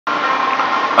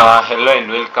Hello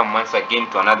and welcome once again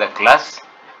to another class.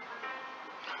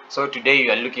 So today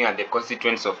we are looking at the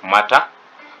constituents of matter,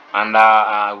 and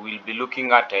we'll be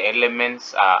looking at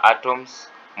elements, atoms,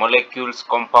 molecules,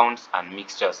 compounds, and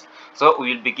mixtures. So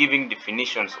we will be giving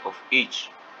definitions of each.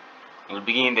 We'll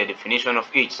be giving the definition of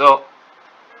each. So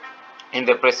in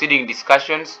the preceding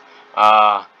discussions,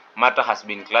 matter has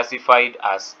been classified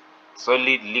as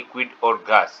solid, liquid, or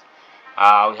gas.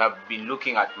 We have been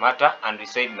looking at matter, and we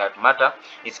said that matter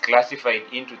is classified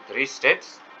into three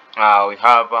states. We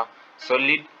have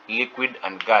solid, liquid,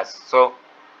 and gas. So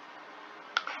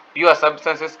pure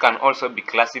substances can also be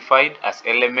classified as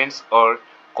elements or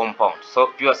compounds. So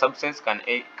pure substance can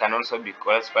also be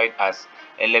classified as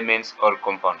elements or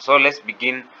compounds. So let's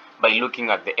begin by looking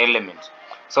at the elements.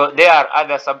 So there are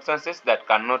other substances that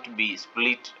cannot be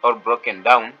split or broken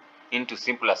down into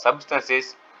simpler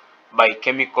substances by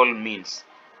chemical means.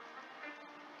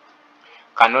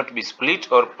 Cannot be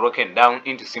split or broken down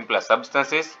into simpler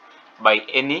substances by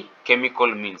any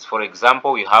chemical means. For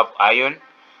example, we have iron,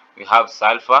 we have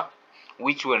sulfur,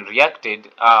 which when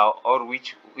reacted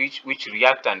which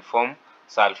react and form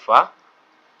sulfur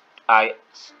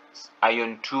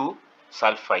ion 2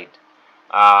 sulfide.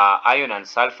 Iron and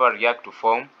sulfur react to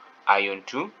form ion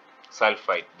 2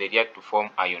 sulfide. They react to form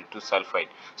ion 2 sulfide.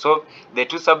 So the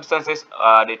two substances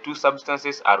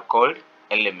are called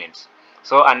elements.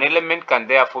 So an element can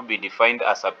therefore be defined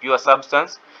as a pure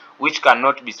substance which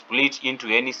cannot be split into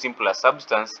any simpler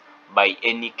substance by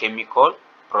any chemical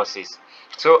process.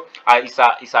 So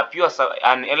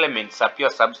an element is a pure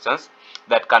substance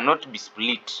that cannot be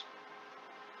split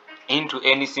into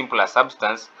any simpler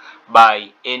substance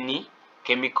by any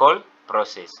chemical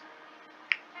process.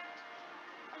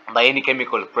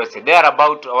 There are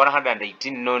about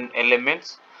 118 known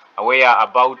elements, where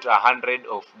about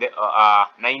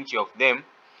 90 of them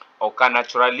occur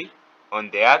naturally on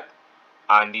the earth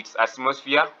and its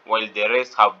atmosphere, while the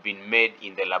rest have been made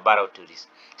in the laboratories.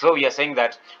 So we are saying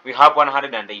that we have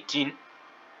 118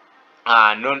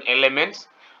 known elements,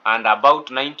 and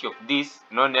about 90 of these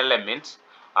known elements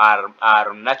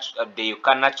they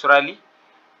occur naturally,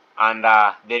 and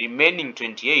the remaining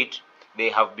 28 they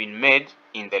have been made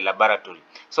in the laboratory.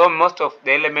 So most of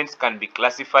the elements can be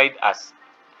classified as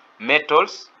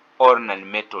metals or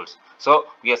non-metals. So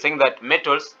we are saying that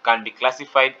metals can be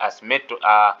classified as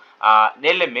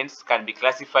elements can be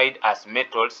classified as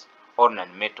metals or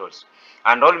non-metals,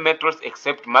 and all metals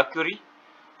except mercury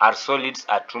are solids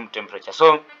at room temperature.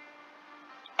 So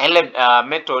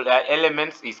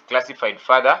elements is classified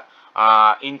further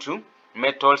into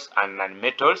metals and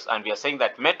non-metals, and we are saying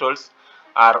that metals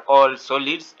are all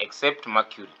solids except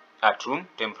mercury at room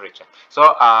temperature.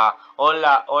 So all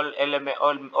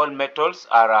metals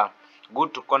are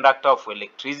good conductor of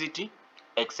electricity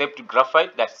except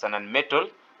graphite, that's a non-metal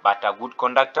but a good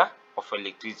conductor of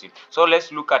electricity. So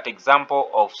let's look at example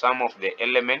of some of the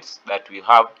elements that we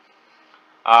have.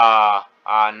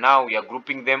 Now we are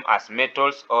grouping them as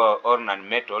metals or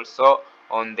non-metals. So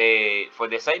for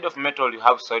the side of metal, you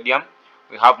have sodium,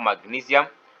 we have magnesium,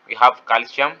 we have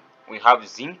calcium, we have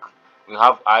zinc, we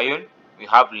have iron, we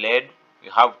have lead, we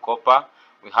have copper,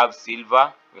 we have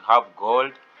silver, we have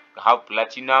gold, we have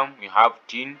platinum, we have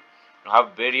tin, we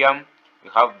have barium, we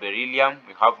have beryllium,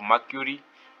 we have mercury,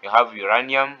 we have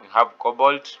uranium, we have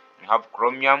cobalt, we have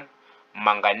chromium,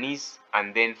 manganese,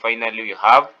 and then finally we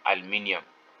have aluminium.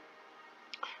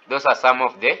 Those are some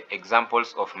of the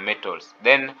examples of metals.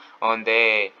 Then on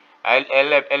the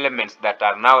elements that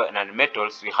are now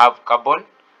non-metals, we have carbon,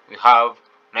 we have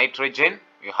nitrogen,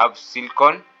 we have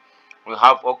silicon, we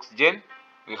have oxygen,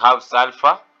 we have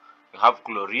sulfur, we have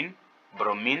chlorine,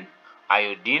 bromine,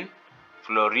 iodine,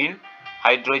 fluorine,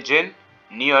 hydrogen,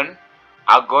 neon,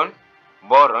 argon,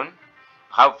 boron, we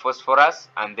have phosphorus,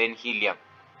 and then helium.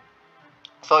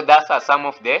 So those are some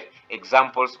of the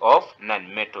examples of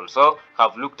non-metals. So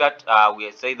have looked at, we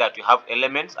say that we have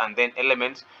elements, and then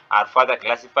elements are further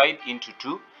classified into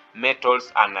two,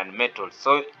 metals and non-metals.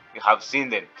 So you have seen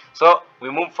them. So we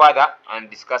move further and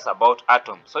discuss about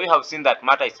atoms. So you have seen that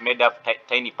matter is made of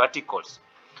tiny particles.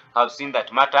 Have seen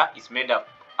that matter is made up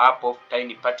of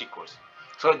tiny particles.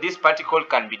 So this particle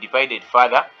can be divided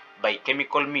further by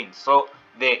chemical means. So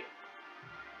the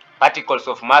particles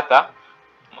of matter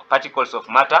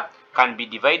can be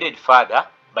divided further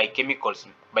by chemical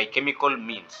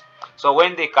means. So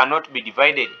when they cannot be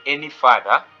divided any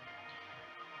further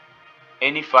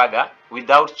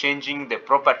without changing the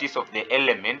properties of the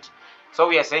element, so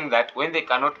we are saying that when they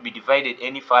cannot be divided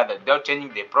any further without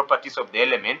changing the properties of the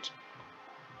element,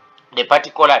 the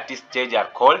particles at this stage are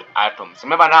called atoms.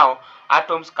 Remember now,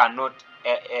 atoms cannot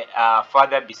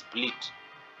further be split.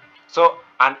 So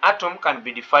An atom can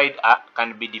be defined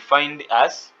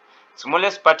as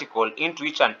smallest particle into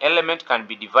which an element can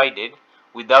be divided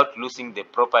without losing the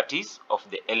properties of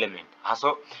the element.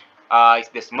 So it's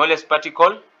the smallest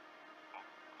particle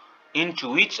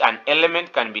into which an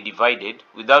element can be divided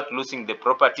without losing the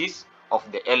properties of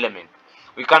the element.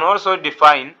 We can also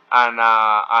define an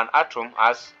atom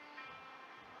as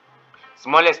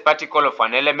smallest particle of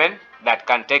an element that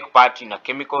can take part in a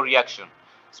chemical reaction.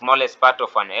 Smallest part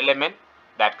of an element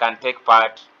that can take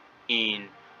part in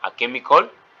a chemical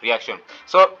reaction.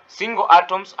 So single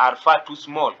atoms are far too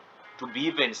small to be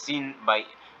even seen by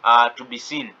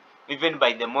even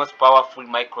by the most powerful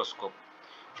microscope.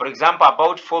 For example,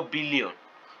 about 4 billion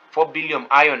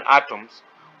iron atoms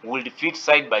would fit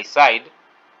side by side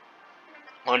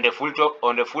on the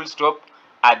full stop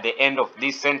at the end of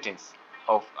this sentence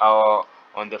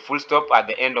on the full stop at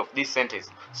the end of this sentence.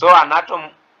 So an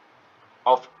atom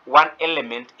of one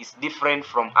element is different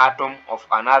from atom of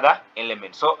another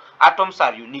element. So atoms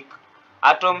are unique.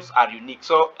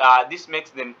 So this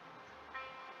makes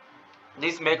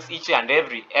each and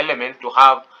every element to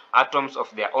have atoms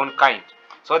of their own kind.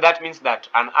 So that means that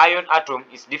an iron atom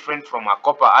is different from a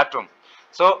copper atom.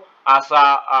 So and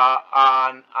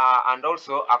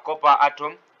also a copper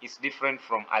atom is different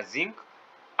from a zinc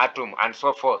atom, and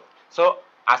so forth. So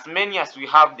as many as we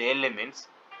have the elements,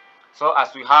 so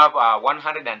as we have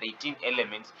 118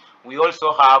 elements, we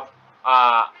also have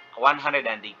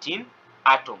 118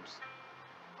 atoms.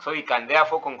 So we can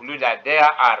therefore conclude that there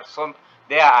are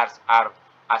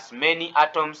as many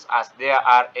atoms as there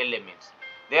are elements.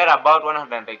 There are about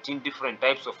 118 different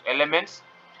types of elements,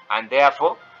 and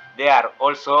therefore there are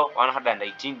also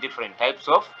 118 different types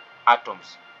of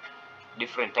atoms.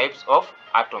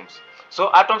 So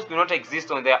atoms do not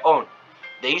exist on their own.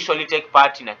 They usually take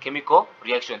part in a chemical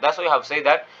reaction. That's why I have said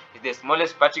that it's the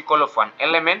smallest particle of an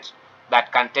element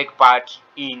that can take part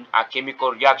in a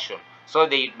chemical reaction. So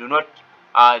they do not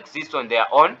exist on their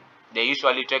own. They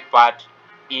usually take part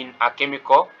in a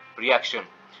chemical reaction.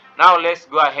 Now let's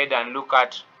go ahead and look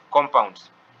at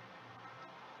compounds.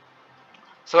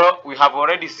 So we have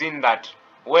already seen that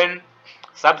when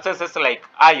substances like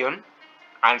iron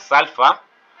and sulfur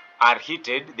are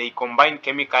heated, they combine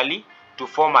chemically to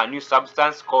form a new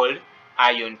substance called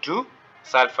iron 2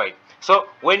 sulfide. So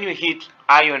when you heat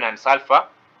iron and sulfur,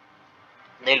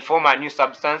 they'll form a new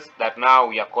substance that now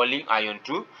we are calling iron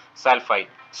 2 sulfide.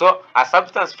 So a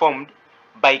substance formed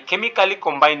by chemically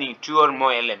combining two or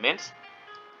more elements,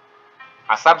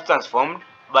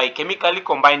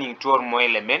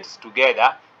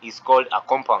 together is called a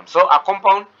compound. So a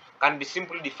compound can be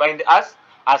simply defined as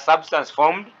a substance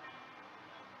formed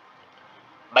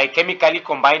by chemically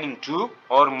combining two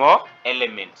or more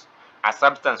elements. So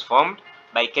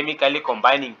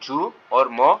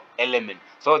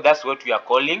that's what we are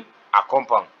calling a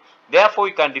compound. Therefore,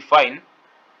 we can define,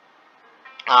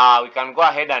 we can go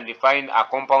ahead and define a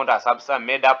compound as a substance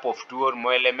made up of two or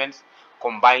more elements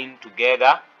combined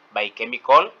together by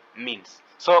chemical means.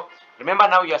 So remember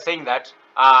now you are saying that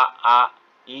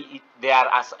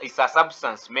it's a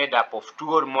substance made up of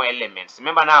two or more elements.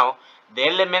 Remember now the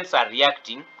elements are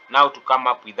reacting now to come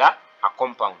up with a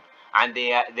compound, and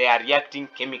they are reacting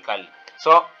chemically.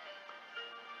 So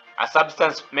a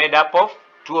substance made up of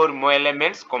two or more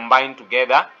elements combined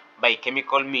together by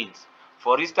chemical means.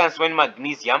 For instance, when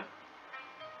magnesium,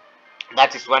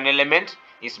 that is one element,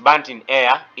 is burnt in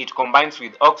air, it combines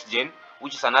with oxygen,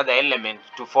 which is another element,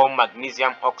 to form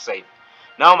magnesium oxide.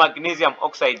 Now magnesium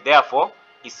oxide therefore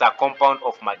is a compound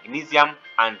of magnesium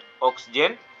and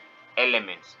oxygen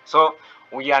elements. So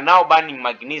we are now burning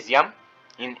magnesium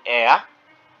in air,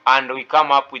 and we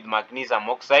come up with magnesium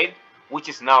oxide, which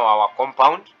is now our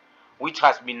compound, which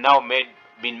has been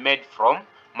made from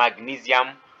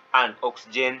magnesium and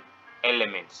oxygen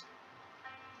elements.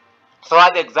 So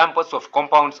other examples of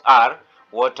compounds are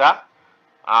water,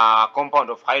 a compound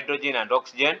of hydrogen and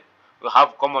oxygen. We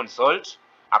have common salt,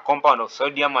 a compound of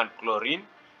sodium and chlorine.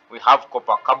 We have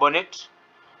copper carbonate,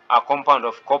 a compound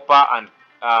of copper,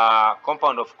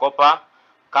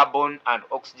 carbon and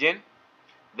oxygen.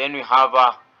 Then we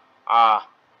have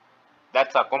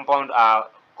that's a compound,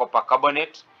 copper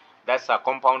carbonate. That's a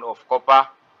compound of copper,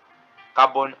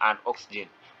 carbon and oxygen.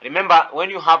 Remember, when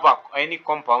you have any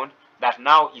compound that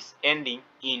now is ending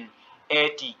in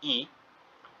ATE,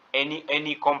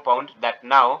 any compound that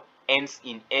now ends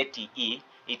in ATE,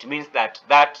 it means that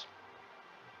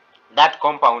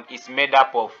compound is made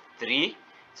up of three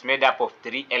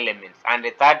elements, and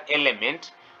the third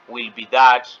element will be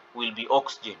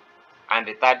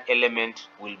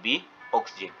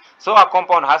oxygen, So a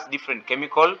compound has different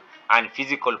chemical and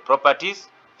physical properties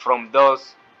from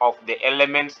those of the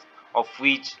elements of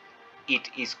which it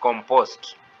is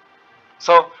composed.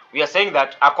 So we are saying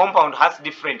that a compound has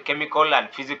different chemical and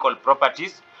physical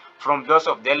properties from those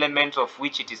of the elements of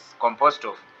which it is composed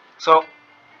of. So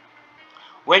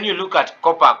when you look at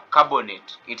copper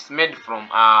carbonate, it's made from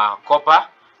copper,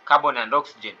 carbon and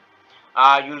oxygen.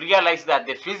 You realize that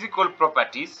the physical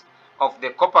properties of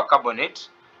the copper carbonate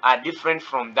are different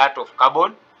from that of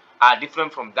carbon, are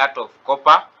different from that of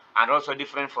copper, and also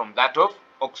different from that of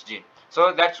oxygen.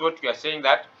 So that's what we are saying,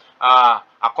 that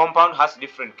a compound has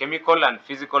different chemical and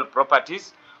physical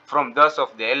properties from those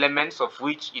of the elements of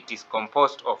which it is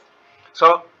composed of.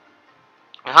 So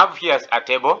I have here a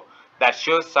table that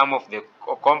shows some of the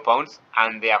compounds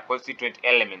and their constituent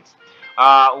elements.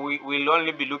 We will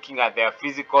only be looking at their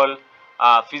physical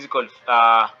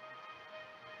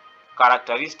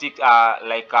characteristic,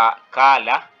 like a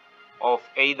color of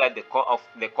either the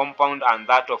compound and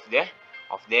that of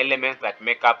the elements that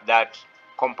make up that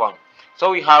compound.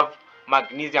 So we have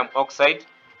magnesium oxide,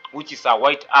 which is a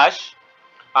white ash,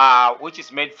 which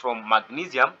is made from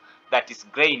magnesium that is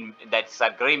a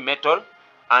gray metal,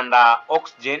 and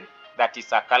oxygen that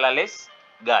is a colorless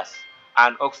gas,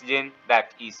 and oxygen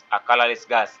that is a colorless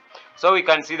gas. So we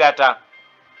can see that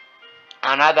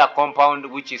another compound,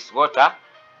 which is water,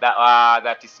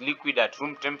 that is liquid at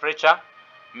room temperature,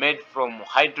 made from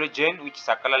hydrogen, which is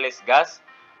a colorless gas,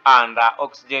 and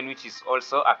oxygen, which is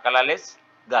also a colorless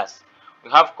gas. We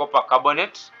have copper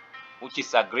carbonate, which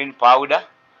is a green powder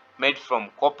made from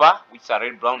copper, which is a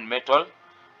red brown metal,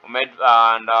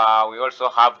 and we also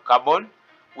have carbon,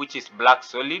 which is black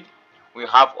solid. We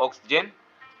have oxygen,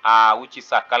 which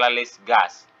is a colorless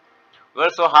gas. We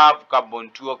also have carbon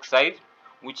 2 oxide,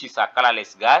 which is a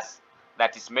colorless gas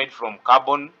that is made from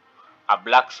carbon, a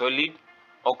black solid,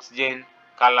 oxygen,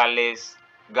 colorless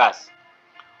gas.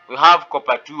 We have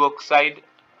copper 2 oxide,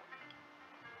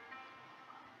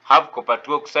 copper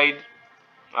 2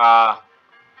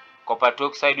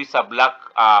 oxide is a black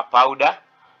powder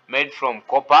made from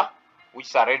copper, which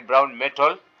is a red brown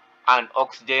metal, and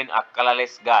oxygen, a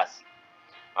colorless gas.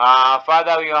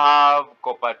 Further, we have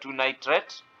copper 2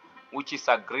 nitrate, which is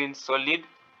a green solid,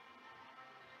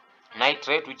 that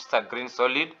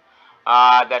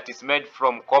is made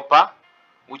from copper,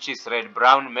 which is red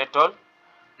brown metal,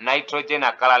 nitrogen,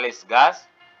 a colorless gas,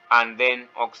 and then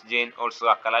oxygen, also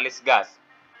a colorless gas.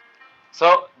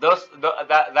 So that's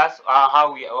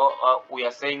how we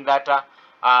are saying that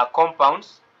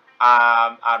compounds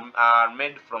are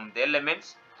made from the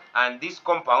elements, and these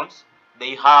compounds,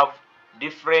 they have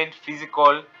different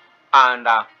physical and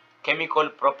chemical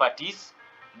properties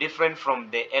different from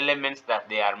the elements that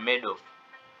they are made of,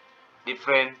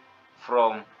 different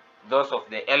from those of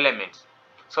the elements.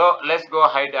 So let's go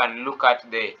ahead and look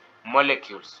at the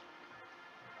molecules.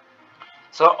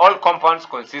 So all compounds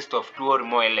consist of 2 or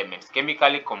more elements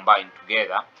chemically combined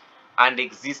together and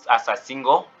exist as a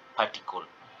single particle.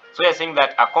 So you're saying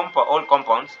that all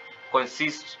compounds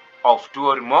consist of 2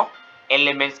 or more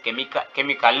elements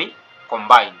chemically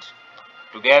combined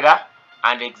together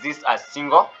and exist as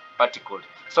single particle.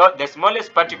 So the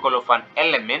smallest particle of an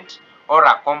element or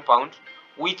a compound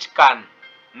which can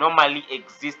normally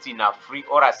exist in a free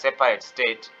or a separate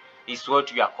state is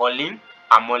what we are calling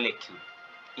a molecule.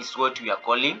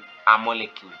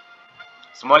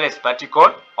 Smallest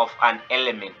particle of an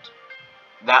element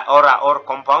or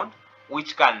compound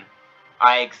which can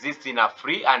exist in a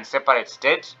free and separate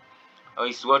state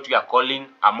is what we are calling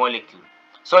a molecule.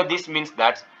 So this means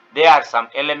that there are some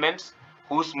elements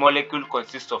whose molecule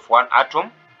consists of 1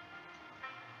 atom.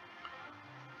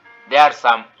 There are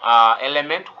some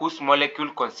elements whose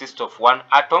molecule consists of 1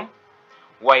 atom,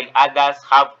 while others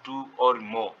have 2 or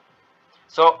more.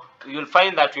 So you'll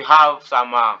find that we have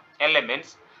some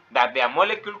elements that their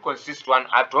molecule consists 1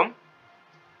 atom.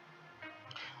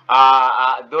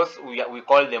 Those we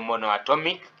call them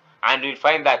monoatomic, and we'll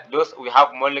find that those we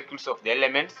have molecules of the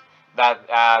elements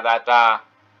that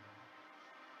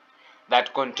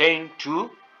contain 2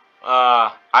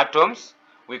 atoms.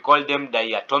 We call them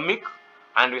diatomic,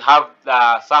 and we have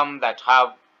some that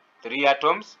have 3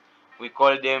 atoms. We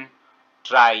call them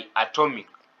triatomic.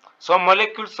 So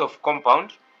molecules of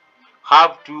compound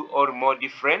have 2 or more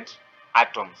different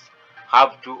atoms.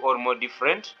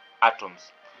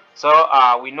 So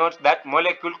we note that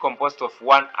molecule composed of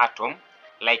 1 atom,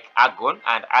 like argon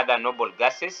and other noble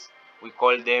gases, we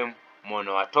call them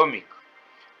monoatomic.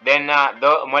 Then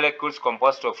the molecules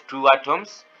composed of 2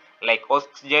 atoms, like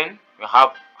oxygen, we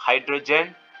have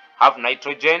hydrogen, have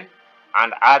nitrogen,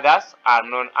 and others are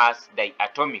known as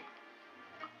diatomic.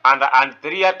 And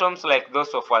 3 atoms, like those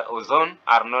of ozone,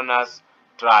 are known as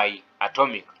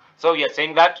triatomic. So we are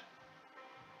saying that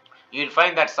you'll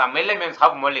find that some elements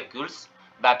have molecules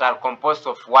that are composed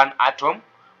of one atom.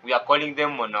 We are calling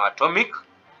them monoatomic.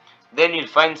 Then you'll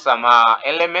find some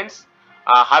elements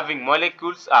having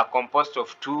molecules composed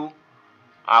of two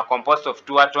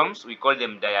atoms. We call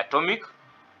them diatomic.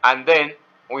 And then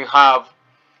we have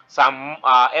some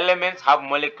elements have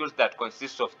molecules that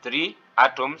consist of three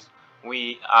atoms.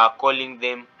 We are calling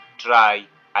them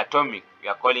triatomic.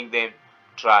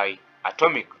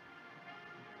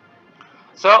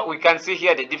 So we can see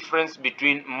here the difference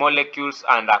between molecules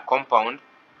and a compound.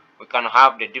 We can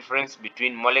have the difference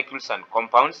between molecules and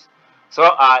compounds. So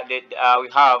we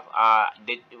have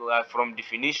from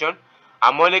definition,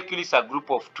 a molecule is a group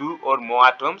of two or more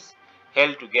atoms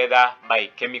held together by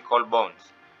chemical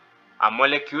bonds. A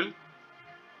molecule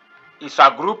is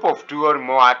a group of two or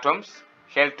more atoms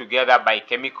held together by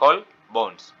chemical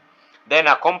bonds. Then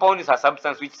a compound is a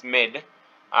substance which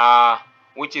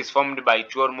is formed by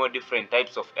two or more different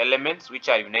types of elements which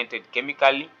are united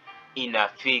chemically in a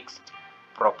fixed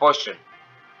proportion.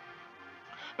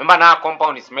 Remember now, a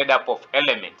compound is made up of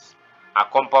elements.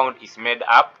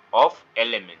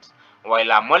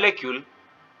 While a molecule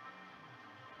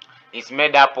is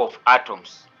made up of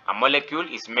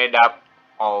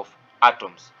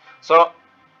atoms. So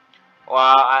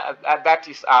that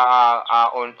is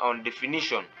on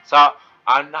definition. So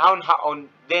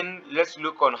then let's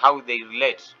look on how they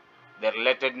relate, the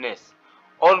relatedness.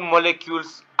 All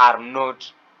molecules are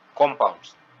not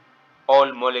compounds.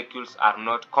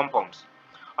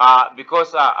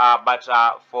 Because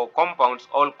for compounds,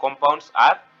 all compounds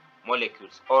are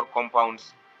molecules.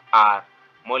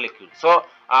 So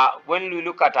when we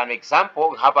look at an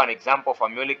example, we have an example of a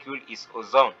molecule is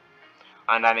ozone,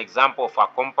 and an example of a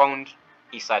compound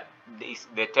is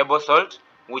the table salt,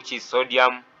 which is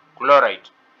sodium chloride.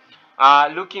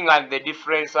 Looking at the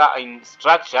difference in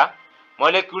structure,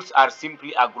 molecules are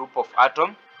simply a group of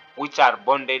atoms which are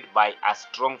bonded by a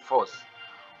strong force,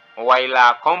 while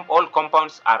all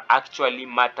compounds are actually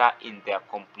matter in their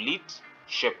complete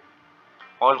shape.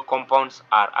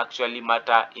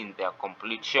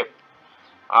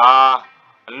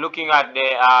 Looking at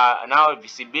the now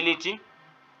visibility,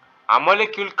 a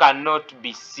molecule cannot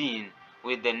be seen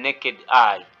with the naked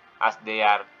eye as they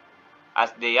are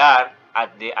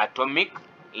at the atomic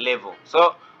level.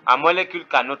 So a molecule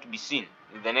cannot be seen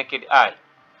with the naked eye,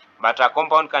 but a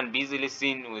compound can be easily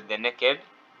seen with the naked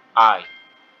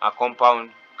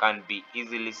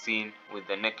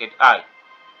eye.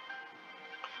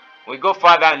 We go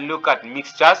further and look at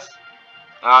mixtures.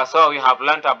 So we have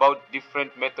learned about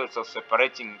different methods of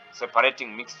separating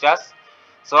mixtures.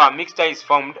 So a mixture is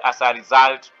formed as a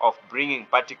result of bringing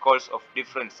particles of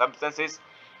different substances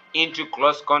into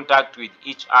close contact with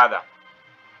each other,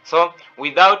 so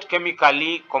without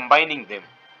chemically combining them.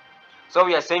 So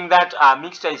we are saying that a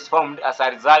mixture is formed as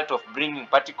a result of bringing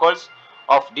particles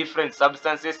of different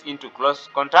substances into close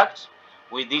contact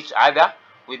with each other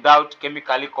without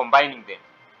chemically combining them.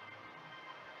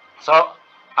 So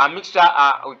a mixture,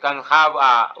 we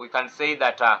can say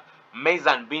that maize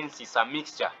and beans is a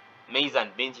mixture.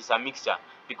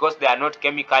 Because they are not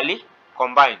chemically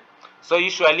combined. So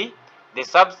usually the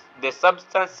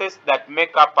substances that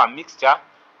make up a mixture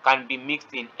can be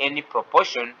mixed in any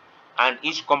proportion, and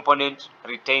each component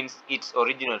retains its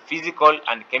original physical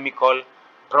and chemical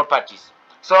properties.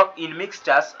 So in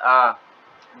mixtures,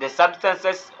 the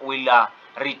substances will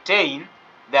retain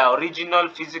their original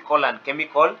physical and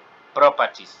chemical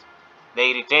properties.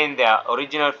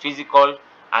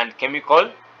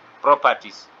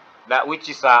 That which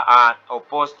is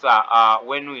opposed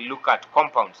when we look at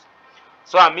compounds.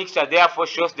 So a mixture therefore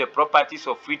shows the properties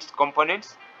of its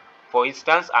components. For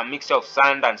instance, a mixture of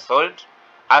sand and salt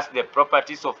has the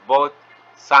properties of both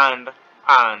sand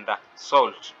and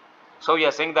salt. So we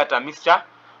are saying that a mixture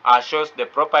shows the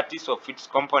properties of its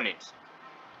components.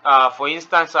 For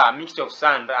instance, a mixture of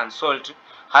sand and salt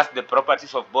has the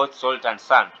properties of both salt and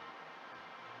sand.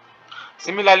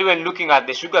 Similarly, when looking at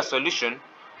the sugar solution,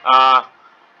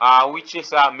 which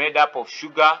is made up of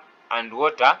sugar and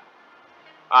water,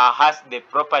 has the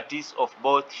properties of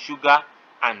both sugar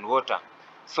and water.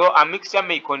 So a mixture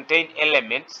may contain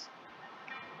elements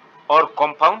or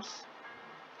compounds.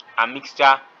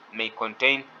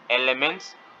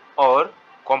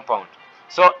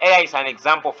 So air is an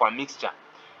example of a mixture.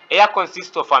 Air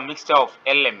consists of a mixture of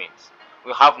elements.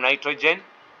 We have nitrogen,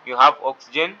 you have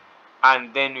oxygen,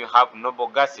 and then you have noble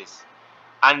gases.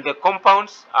 And the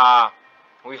compounds,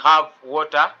 we have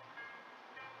water,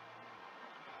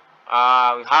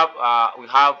 we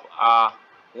have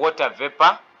water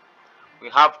vapor, we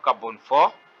have carbon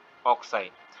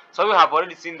dioxide. So we have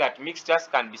already seen that mixtures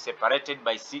can be separated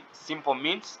by simple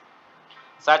means.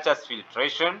 such as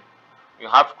filtration, you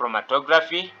have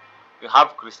chromatography, you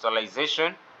have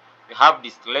crystallization, you have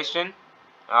distillation,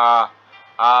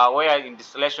 where in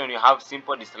distillation you have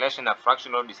simple distillation and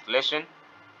fractional distillation.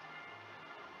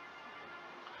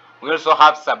 We also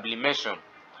have sublimation.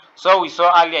 So we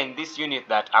saw earlier in this unit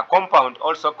that a compound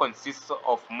also consists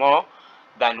of more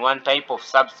than one type of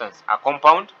substance. A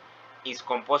compound is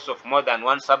composed of more than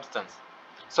one substance.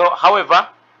 So, however,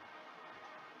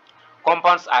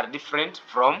 compounds are different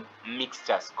from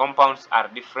mixtures. Compounds are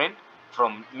different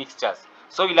from mixtures.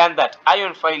 So we learned that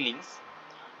ion filings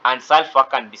and sulfur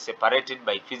can be separated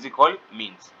by physical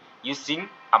means using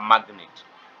a magnet.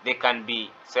 They can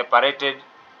be separated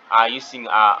using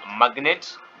a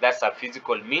magnet. That's a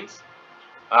physical means.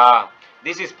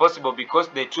 This is possible because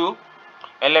the two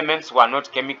elements were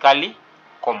not chemically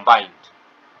combined.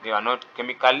 They were not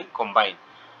chemically combined,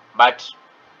 but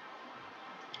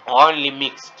only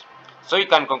mixed. So you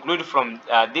can conclude from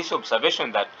this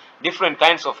observation that different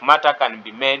kinds of matter can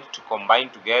be made to combine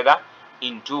together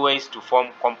in two ways to form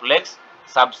complex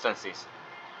substances.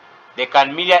 They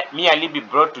can merely be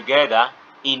brought together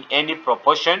in any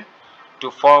proportion to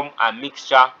form a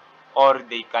mixture, or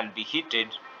they can be heated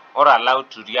or allowed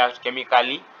to react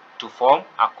chemically to form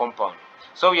a compound.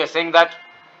 So we are saying that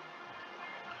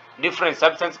different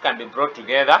substances can be brought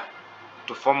together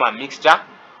to form a mixture,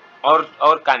 or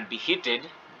can be heated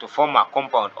to form a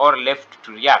compound, or left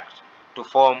to react to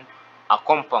form a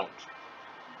compound.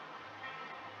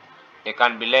 They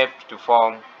can be left to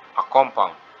form a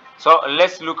compound. So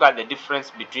let's look at the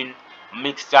difference between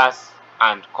mixtures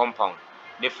and compound.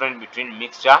 Difference between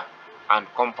mixture and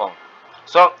compound.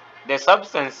 So the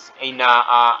substances in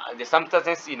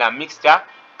a mixture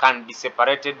can be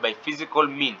separated by physical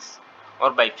means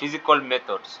or by physical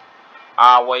methods.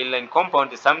 While in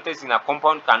compound, the substances in a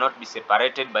compound cannot be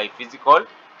separated by physical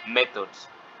methods.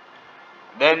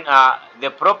 Then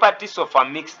the properties of a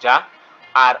mixture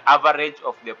are average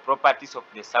of the properties of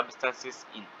the substances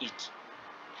in it,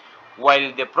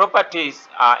 while the properties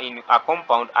in a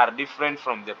compound are different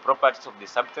from the properties of the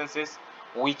substances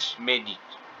which made it.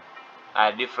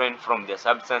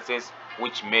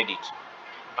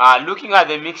 Looking at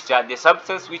the mixture, the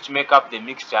substances which make up the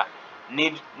mixture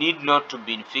need not to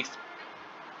be in fixed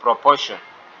proportion.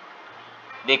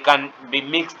 They can be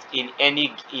mixed in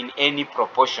any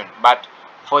proportion, but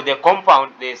for the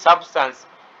compound, the substances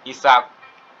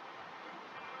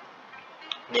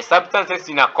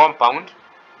in a compound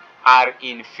are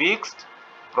in fixed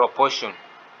proportion.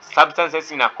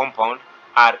 Substances in a compound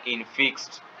are in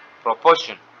fixed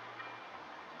proportion.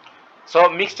 So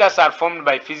mixtures are formed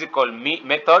by physical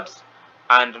methods,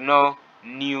 and no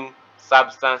new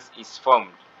substance is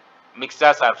formed.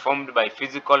 Mixtures are formed by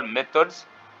physical methods,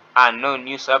 and no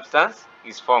new substance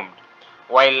is formed.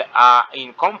 While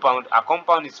in compound, a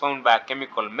compound is formed by a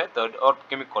chemical method or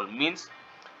chemical means,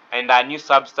 and a new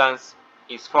substance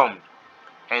is formed.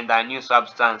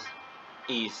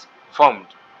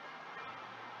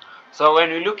 So when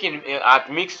we look at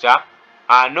mixture,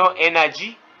 no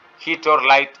energy, heat or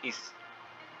light is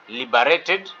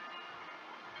liberated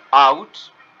out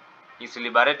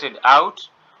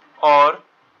or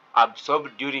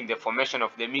absorbed during the formation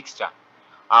of the mixture.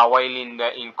 While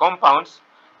in compounds,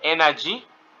 energy,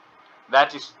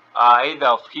 that is either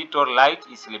of heat or light,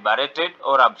 is liberated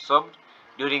or absorbed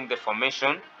during the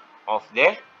formation of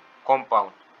the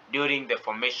compound.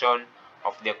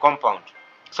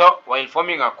 So while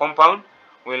forming a compound,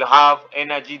 we'll have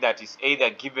energy that is either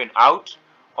given out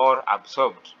or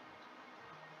absorbed.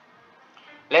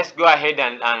 Let's go ahead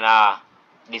and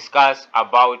discuss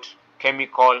about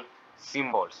chemical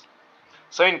symbols.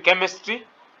 So in chemistry,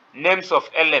 names of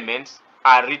elements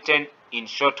are written in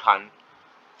shorthand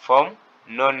form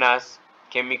known as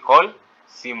chemical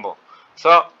symbol.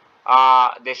 So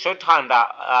the shorthand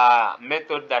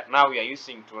method that now we are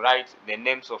using to write the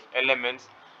names of elements,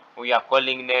 we are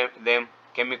calling them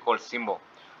chemical symbol.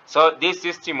 So this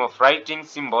system of writing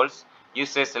symbols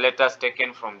uses letters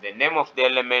taken from the name of the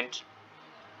element,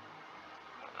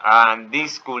 and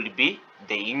this could be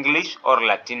the English or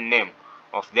Latin name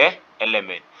of the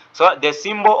element. So the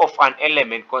symbol of an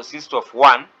element consists of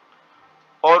one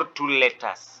or two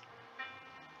letters.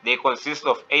 They consist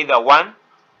of either one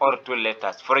or two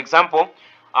letters. For example,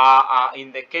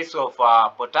 in the case of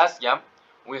potassium,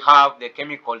 we have the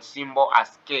chemical symbol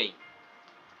as K.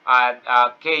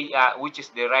 K, which is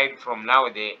derived from now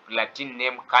the Latin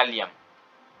name kalium.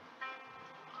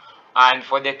 And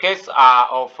for the case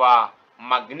of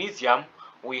magnesium,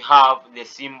 we have the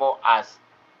symbol as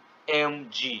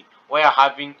Mg, where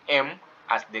having M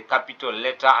as the capital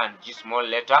letter and G small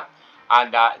letter,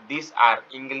 and these are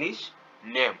English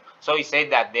name. So we say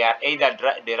that they are either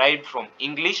derived from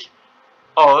English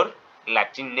or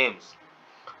Latin names.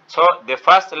 So the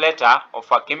first letter of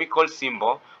a chemical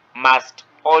symbol must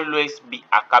always be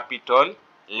a capital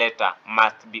letter.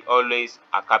 Must be always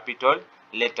a capital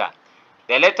letter.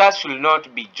 The letters should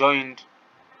not be joined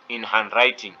in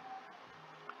handwriting.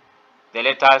 The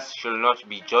letters should not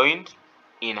be joined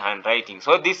in handwriting.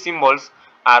 So these symbols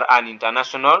are an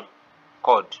international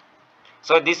code.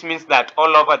 So this means that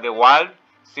all over the world,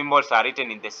 symbols are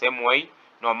written in the same way,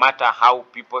 no matter how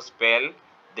people spell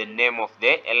the name of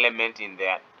the element in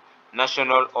their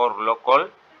national or local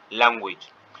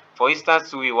language. For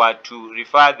instance, we were to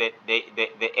refer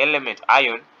the element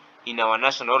iron in our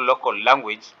national local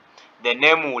language, the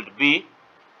name would be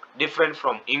different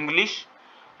from English,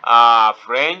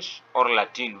 French, or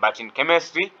Latin. But in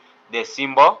chemistry, the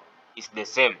symbol is the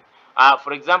same.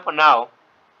 For example, now,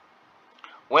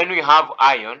 when we have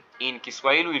iron, in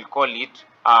Kiswahili we will call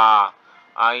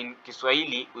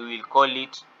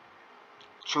it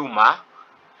chuma.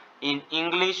 In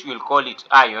English we will call it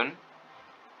iron.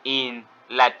 In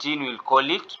Latin we will call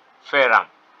it ferrum.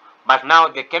 But now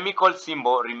the chemical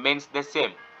symbol remains the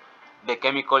same. The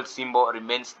chemical symbol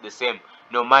remains the same,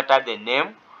 no matter the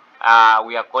name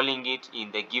we are calling it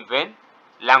in the given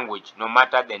language. No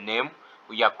matter the name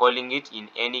we are calling it in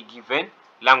any given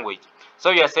language.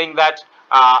 So we are saying that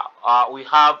we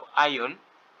have iron,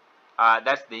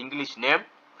 that's the English name,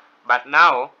 but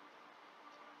now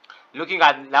looking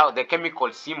at now the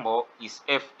chemical symbol is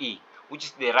Fe, which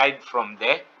is derived from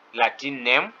the Latin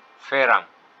name ferrum.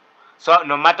 So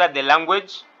no matter the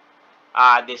language,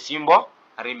 the symbol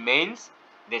remains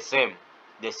the same.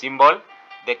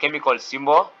 The chemical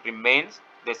symbol remains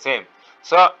the same.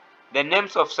 So the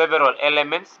names of several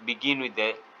elements begin with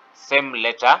the same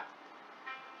letter.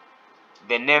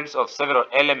 The names of several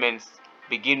elements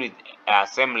begin with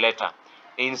same letter.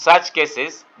 In such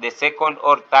cases, the second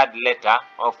or third letter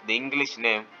of the English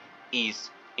name is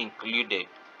included.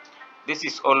 This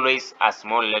is always a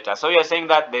small letter. So we are saying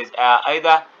that there's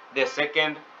either the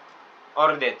second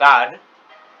or the third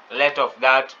letter of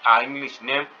that English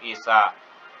name is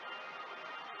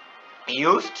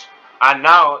used, and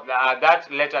now that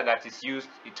letter that is used,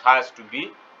 it has to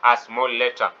be a small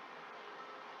letter.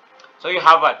 So you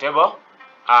have a table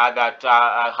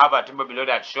below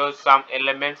that shows some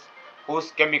elements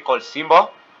whose chemical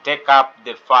symbol take up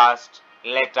the first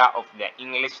letter of their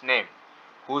English name.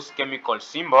 Whose chemical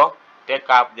symbol take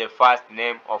up the first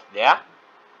name of their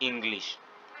English.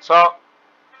 So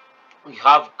we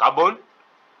have carbon,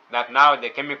 that now the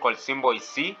chemical symbol is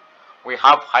C. We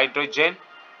have hydrogen,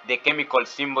 the chemical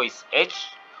symbol is H.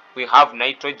 We have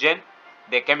nitrogen,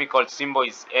 the chemical symbol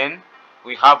is N.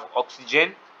 We have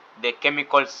oxygen, the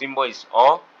chemical symbol is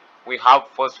O. We have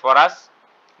phosphorus,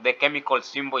 the chemical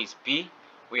symbol is P.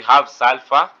 We have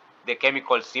sulfur, the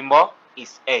chemical symbol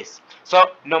is S. So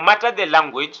no matter the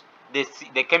language,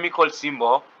 the chemical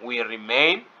symbol will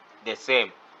remain the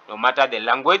same. No matter the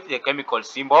language, the chemical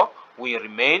symbol will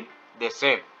remain the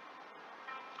same.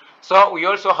 So we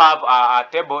also have a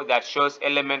table that shows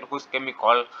element whose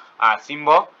chemical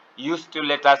symbol use two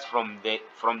letters from the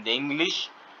English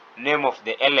name of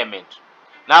the element.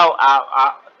 Now,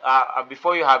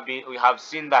 before we have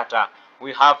seen that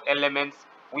we have elements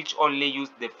which only use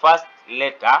the first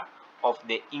letter of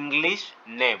the English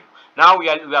name. Now we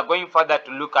are going further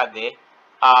to look at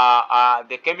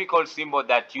the chemical symbol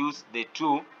that use the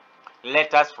two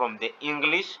letters from the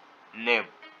English name.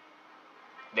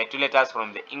 The two letters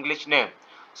from the English name.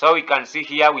 So we can see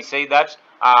here we say that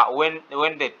when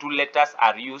the two letters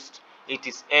are used, it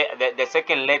is the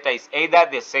second letter is either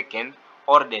the second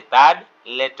or the third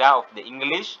letter of the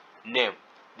English name.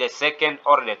 The second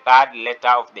or the third letter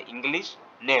of the English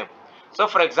name. So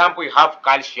for example, you have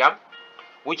calcium,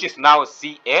 which is now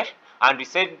Ca, and we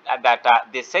said that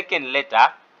the second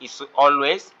letter is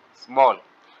always small.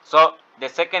 So the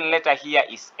second letter here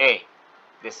is A.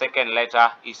 The second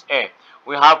letter is A.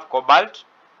 We have cobalt.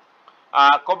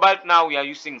 Cobalt now we are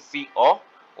using CO,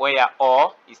 where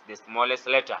O is the smallest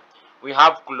letter. We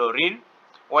have chlorine,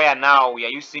 where now we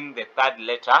are using the third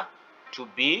letter to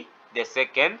be the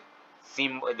second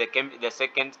symbol, the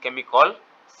second chemical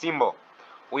symbol.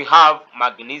 We have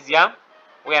magnesium,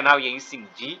 where now we are using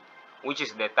G, which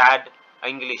is the third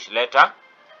English letter,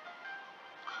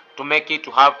 to make it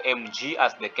to have Mg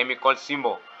as the chemical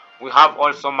symbol. We have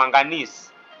also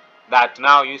manganese, that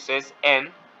now uses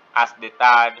N as the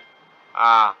third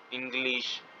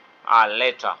English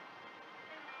letter.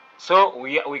 So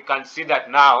we can see that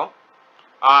now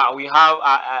we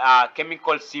have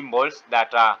chemical symbols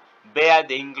that bear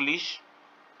the English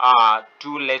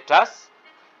two letters.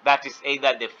 that is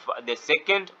either the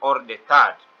second or the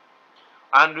third.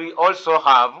 And we also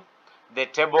have the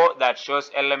table that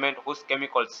shows element whose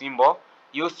chemical symbol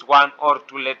use one or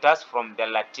two letters from the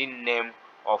Latin name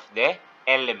of the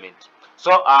element.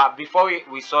 So before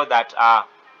we saw that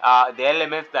the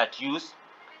elements that use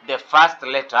the first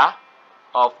letter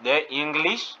of the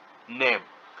English name,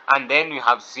 and then we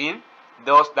have seen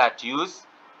those that use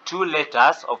two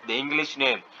letters of the English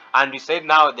name, and we said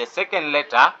now the second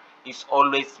letter is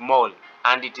always small,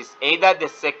 and it is either the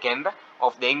second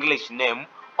of the English name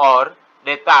or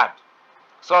the third.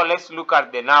 So let's look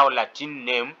at the now Latin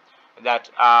name that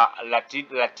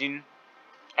Latin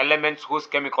elements whose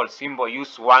chemical symbol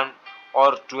use one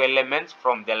or two elements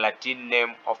from the Latin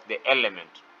name of the element.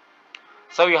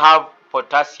 So we have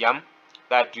potassium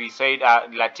that we said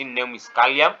Latin name is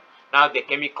kalium. Now the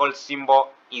chemical symbol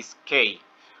is K.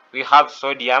 We have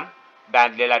sodium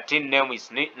that the Latin name is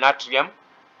natrium,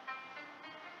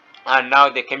 and now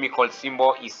the chemical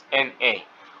symbol is Na.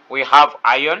 We have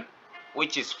iron,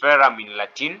 which is ferrum in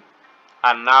Latin,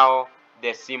 and now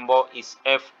the symbol is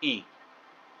Fe.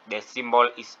 The symbol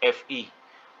is Fe.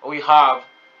 We have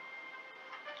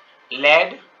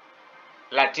lead,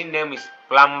 Latin name is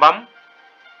plumbum.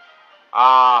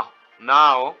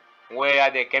 Now where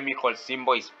the chemical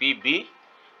symbol is Pb.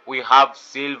 We have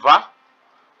silver,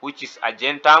 which is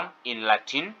argentum in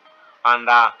Latin, and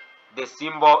the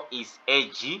symbol is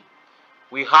Ag.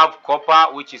 We have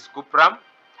copper, which is cuprum.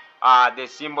 The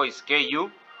symbol is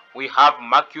Ku. We have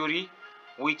mercury,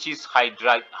 which is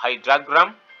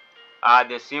hydrogram.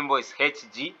 The symbol is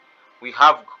Hg. We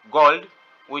have gold,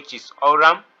 which is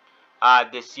aurum.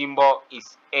 The symbol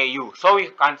is Au. So we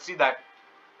can see that.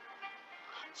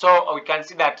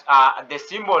 The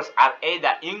symbols are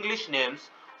either English names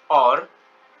or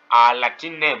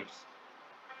Latin names.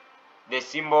 The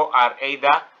symbol are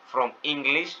either from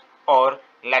English or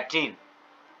Latin,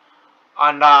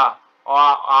 and they are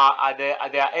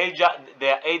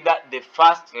either the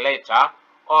first letter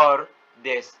or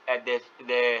the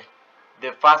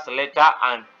first letter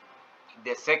and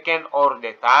the second or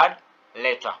the third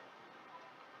letter.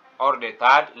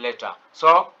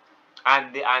 So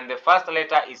and the first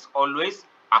letter is always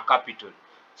a capital.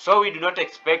 So we do not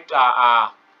expect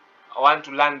want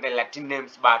to learn the Latin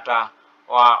names, but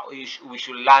we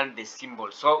should learn the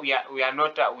symbol. So we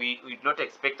do not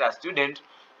expect a student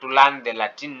to learn the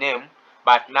Latin name,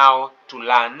 but now to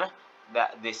learn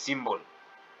the symbol.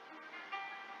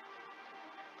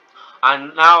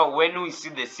 And now when we see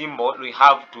the symbol, we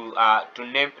have to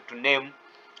name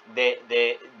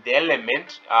the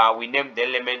element. We name the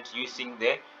element using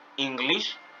the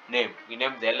English name. We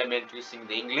name the element using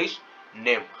the English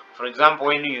name. For example,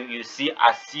 when you see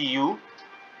a Cu,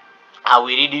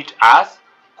 we read it as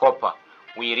copper.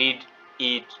 We read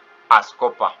it as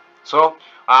copper. So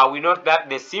we note that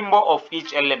the symbol of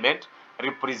each element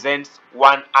represents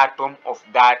one atom of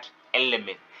that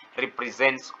element.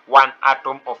 Represents one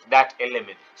atom of that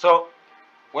element. So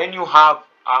when you have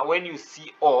when you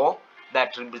see O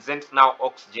that represents now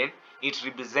oxygen, it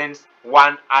represents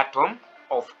one atom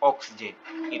of oxygen.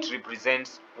 It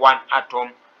represents one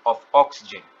atom of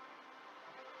oxygen.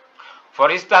 For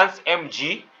instance,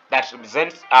 Mg that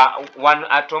represents one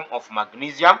atom of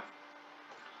magnesium.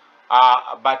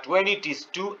 But when it is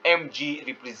 2 Mg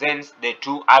represents the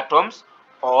two atoms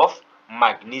of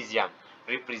magnesium.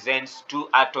 Represents two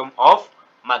atoms of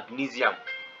magnesium.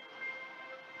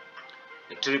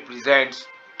 It represents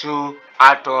two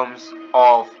atoms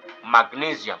of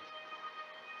magnesium.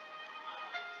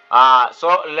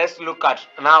 So let's look at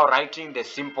now writing the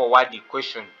simple word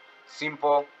equation.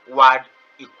 Simple word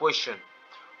equation.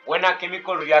 When a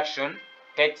chemical reaction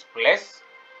takes place,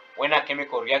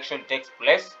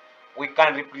 we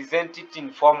can represent it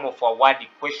in form of a word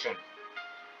equation.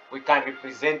 We can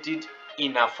represent it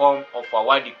in a form of a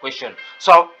word equation.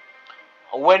 So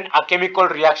when a chemical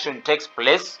reaction takes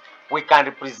place, we can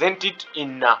represent it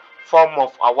in a form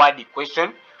of a word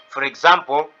equation. For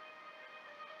example,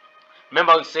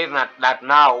 remember we said that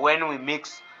now when we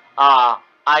mix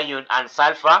iron and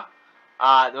sulfur,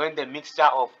 when the mixture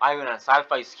of iron and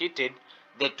sulfur is heated,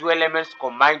 the two elements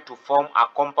combine to form a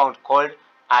compound called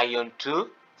iron 2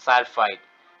 sulfide.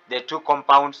 The two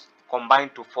compounds combine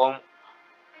to form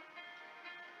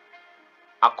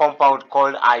a compound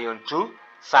called iron 2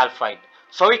 sulfide.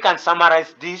 So we can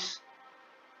summarize this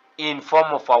in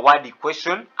form of a word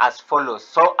equation as follows.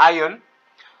 So iron,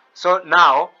 so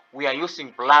now we are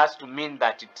using plus to mean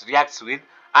that it reacts with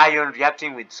iron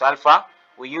reacting with sulfur.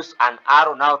 We use an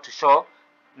arrow now to show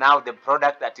now the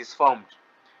product that is formed.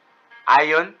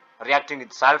 Iron reacting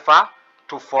with sulfur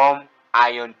to form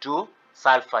iron 2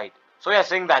 sulfide. So we are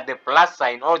saying that the plus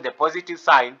sign or the positive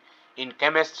sign in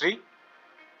chemistry,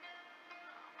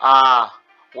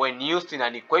 when used in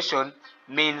an equation,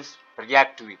 means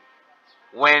react with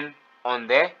when on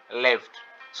the left.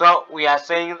 So we are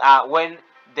saying when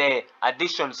the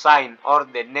addition sign or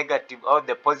the negative or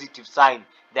the positive sign,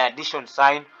 the addition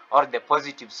sign or the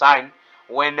positive sign,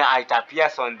 when it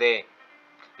appears on the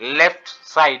left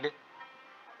side,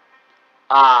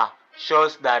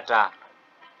 shows that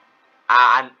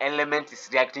an element is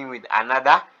reacting with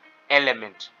another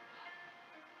element.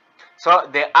 So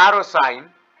the arrow sign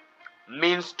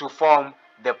means to form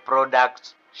the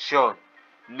product shown.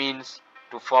 Means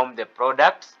to form the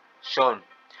products shown.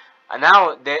 And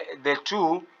now the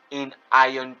 2 in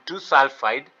iron 2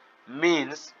 sulfide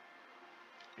means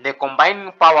the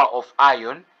combining power of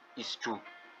iron is 2.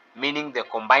 Meaning the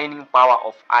combining power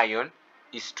of iron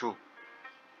is 2.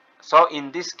 So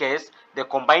in this case, the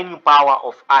combining power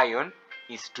of iron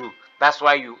is 2. That's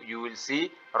why you will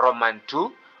see Roman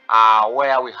 2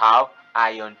 where we have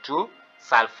iron 2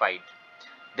 sulfide.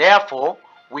 Therefore,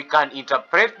 we can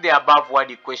interpret the above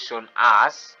word equation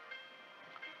as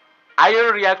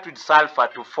iron react with sulfur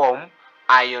to form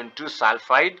iron 2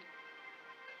 sulfide.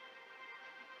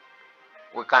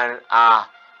 We can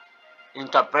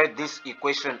interpret this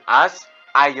equation as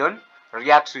iron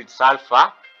reacts with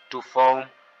sulfur to form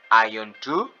iron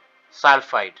 2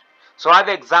 sulfide. So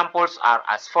other examples are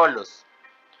as follows.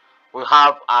 We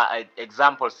have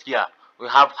examples here. We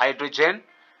have hydrogen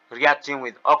reacting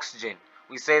with oxygen.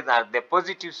 We say that the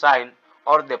positive sign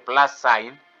or the plus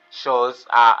sign shows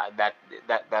that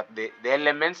the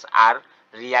elements are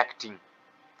reacting.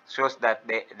 Shows that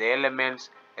the elements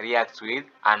reacts with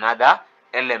another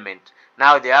element.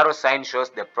 Now the arrow sign shows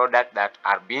the product that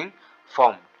are being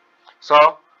formed.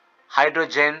 So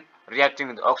hydrogen reacting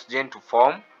with oxygen to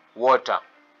form water.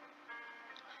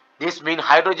 This means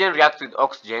hydrogen reacts with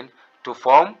oxygen to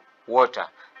form water.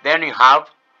 Then we have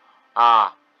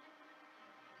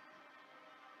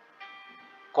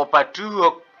copper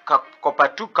 2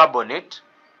 carbonate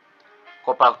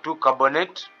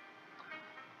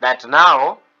that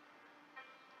now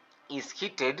is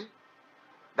heated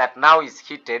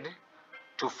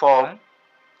to form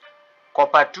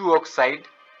copper 2 oxide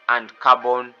and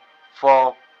carbon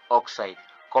 4 oxide.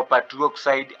 Copper 2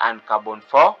 oxide and carbon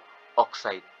 4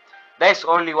 oxide. There is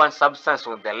only one substance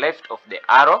on the left of the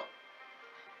arrow.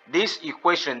 This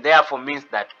equation therefore means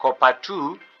that copper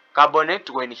 2 carbonate,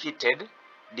 when heated,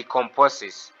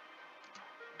 decomposes.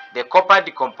 The copper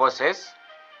decomposes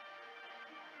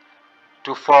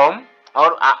to form,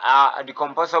 or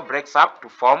decomposer breaks up to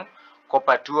form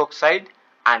copper 2 oxide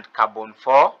and carbon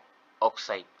 4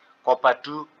 oxide. Copper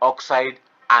 2 oxide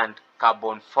and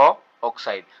carbon 4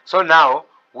 oxide. So now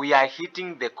we are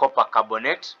heating the copper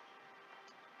carbonate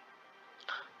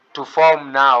to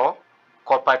form now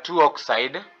copper 2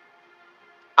 oxide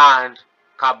and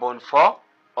carbon 4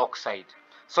 oxide.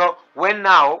 So when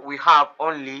now we have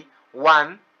only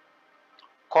one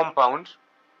compound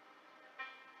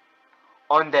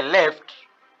on the left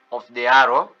of the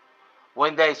arrow,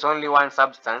 when there is only one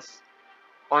substance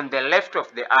on the left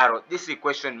of the arrow, this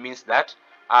equation means that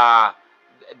now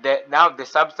the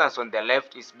substance on the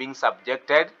left is being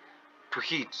subjected to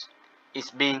heat.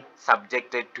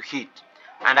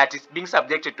 And that is being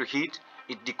subjected to heat,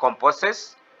 it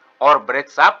decomposes or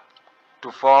breaks up to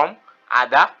form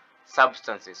other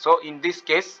substances. So in this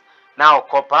case, now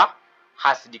copper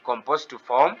has decomposed to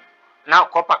form, now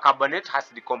copper carbonate has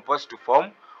decomposed to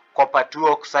form copper 2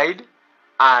 oxide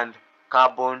and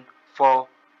carbon 4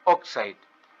 oxide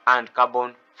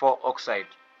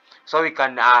So we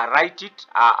can write it,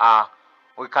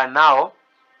 we can now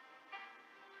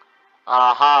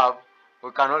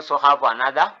we can also have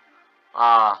another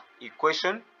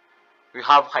equation. We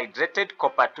have hydrated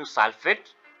copper 2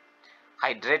 sulfate,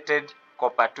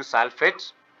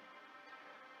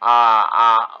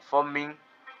 forming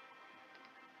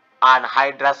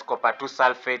anhydrous copper 2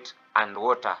 sulfate and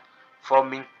water,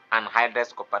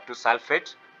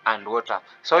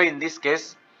 So in this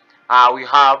case, we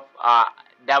have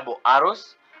double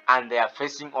arrows and they are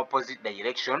facing opposite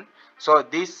direction. So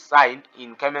this sign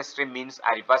in chemistry means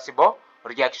a reversible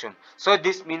reaction. So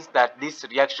this means that this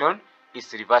reaction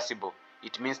is reversible.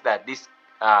 It means that this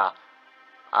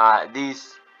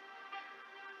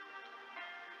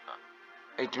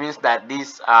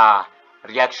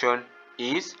reaction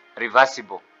is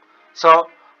reversible. So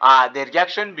the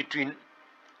reaction between,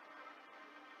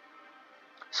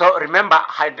 so remember,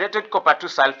 hydrated copper 2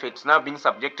 sulfate is now being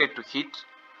subjected to heat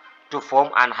to form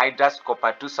anhydrous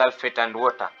copper 2 sulfate and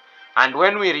water. And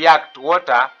when we react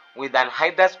water with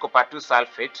anhydrous copper 2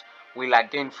 sulfate, will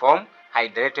again form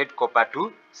hydrated copper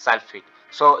to sulfate.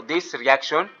 So this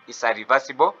reaction is a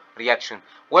reversible reaction.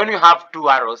 When you have two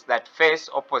arrows that face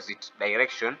opposite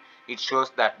direction, it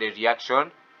shows that the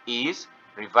reaction is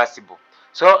reversible.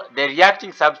 So the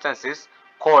reacting substances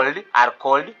are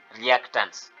called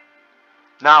reactants.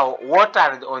 Now, what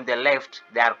are on the left?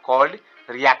 They are called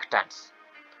reactants.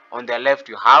 On the left,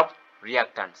 you have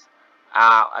reactants.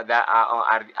 That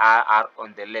are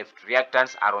on the left.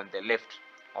 Reactants are on the left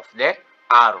of the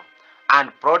arrow,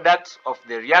 and products of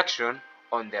the reaction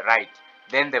on the right.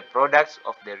 Then the products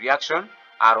of the reaction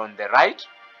are on the right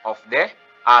of the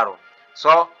arrow.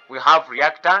 So we have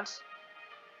reactants,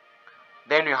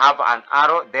 then you have an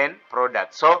arrow, then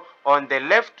product. So on the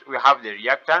left we have the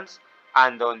reactants,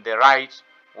 and on the right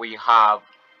we have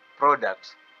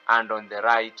products, and on the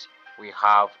right we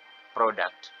have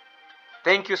product.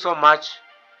 Thank you so much.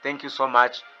 Thank you so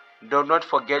much. Do not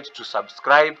forget to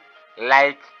subscribe,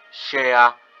 like,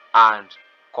 share, and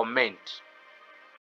comment.